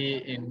only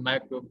in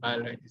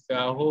microbiology. So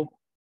I hope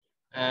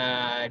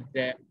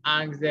the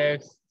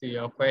answers to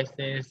your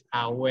questions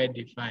are well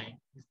defined.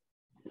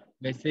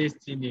 Mrs.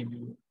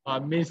 Chinedu,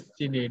 or Miss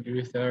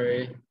Chinedu,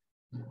 sorry.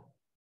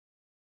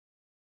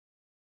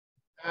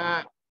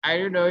 I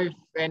don't know if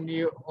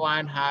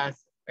anyone has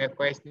a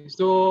question.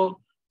 So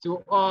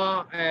to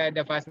all,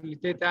 the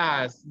facilitator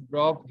has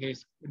dropped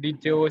his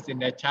details in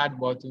the chat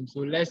button. So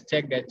let's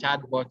check the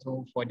chat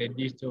button for the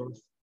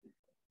details.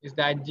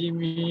 Mr.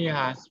 Jimmy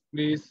has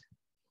placed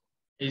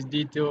his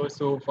details.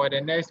 So for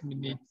the next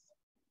minute,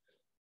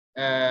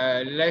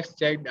 let's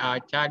check our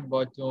chat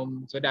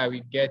button so that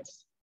we get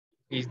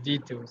his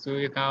details. So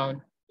you can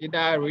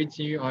either reach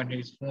him on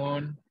his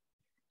phone,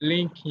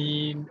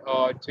 LinkedIn,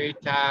 or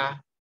Twitter,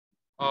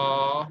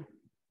 or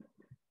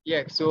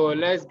yeah. So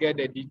let's get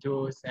the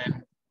details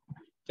and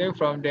take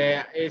from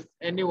there. Is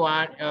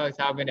anyone else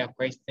having a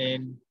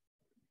question?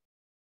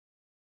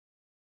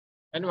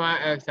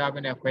 Anyone else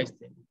having a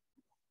question?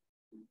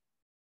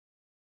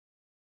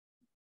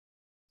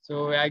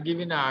 So we are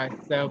giving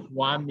ourselves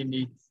 1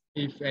 minute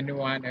if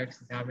anyone else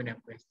is having a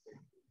question.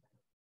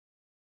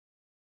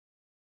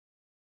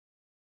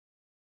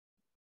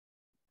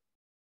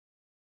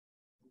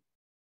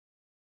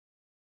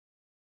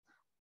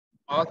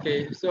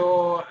 Okay,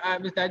 so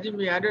Mr.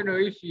 Jimmy, I don't know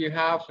if you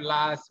have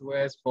last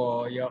words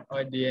for your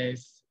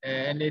audience,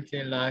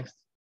 anything last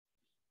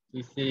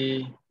to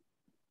say,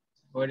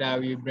 or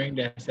that we bring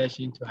the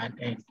session to an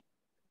end.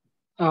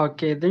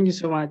 Okay, thank you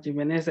so much,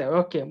 Vanessa.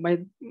 Okay,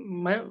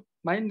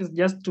 mine is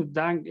just to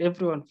thank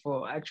everyone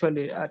for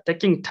actually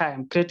creating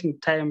time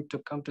to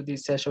come to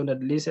this session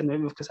and listen.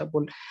 Maybe, for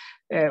example,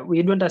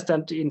 we do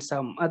understand in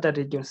some other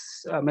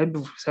regions,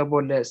 maybe, for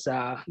example, as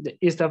the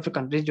East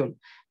African region,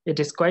 it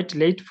is quite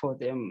late for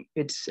them.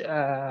 It's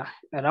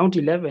around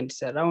 11,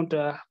 it's around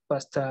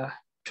past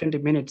 20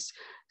 minutes.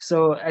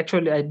 So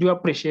actually, I do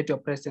appreciate your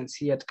presence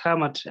here at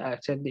Kamat,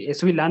 actually,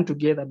 as we learn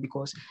together,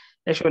 because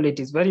actually it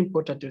is very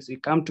important as we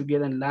come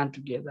together and learn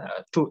together.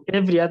 To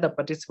every other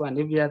participant,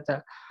 every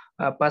other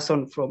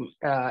person from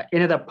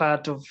another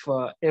part of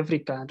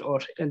Africa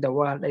or in the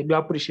world, I do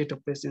appreciate your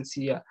presence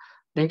here.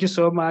 Thank you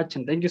so much,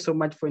 and thank you so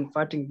much for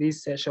inviting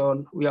this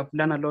session. We have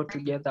learned a lot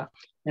together,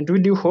 and we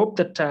do hope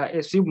that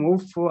as we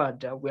move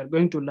forward, we are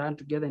going to learn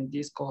together in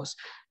this course.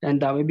 And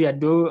maybe I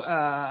do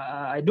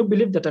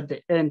believe that at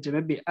the end,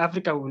 maybe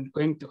Africa will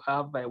going to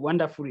have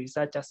wonderful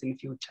researchers in the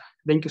future.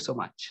 Thank you so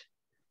much.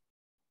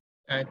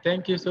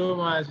 Thank you so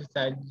much,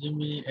 Mr.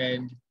 Jimmy.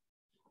 And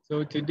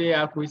so today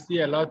I could see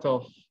a lot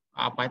of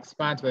our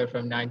participants were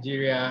from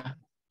Nigeria,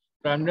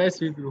 From next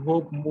week, we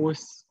hope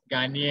most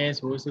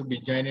Ghanaians will also be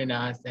joining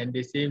us, and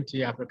the same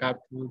to Africa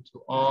Pool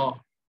to all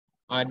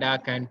other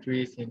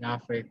countries in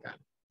Africa.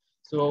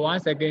 So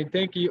once again,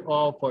 thank you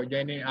all for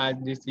joining us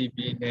this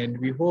evening, and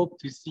we hope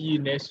to see you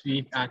next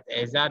week at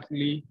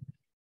exactly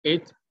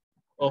 8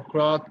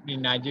 o'clock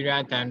in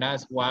Nigeria time.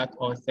 That's what,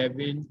 or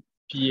 7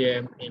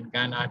 p.m. in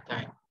Ghana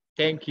time.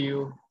 Thank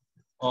you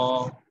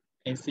all,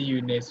 and see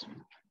you next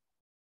week.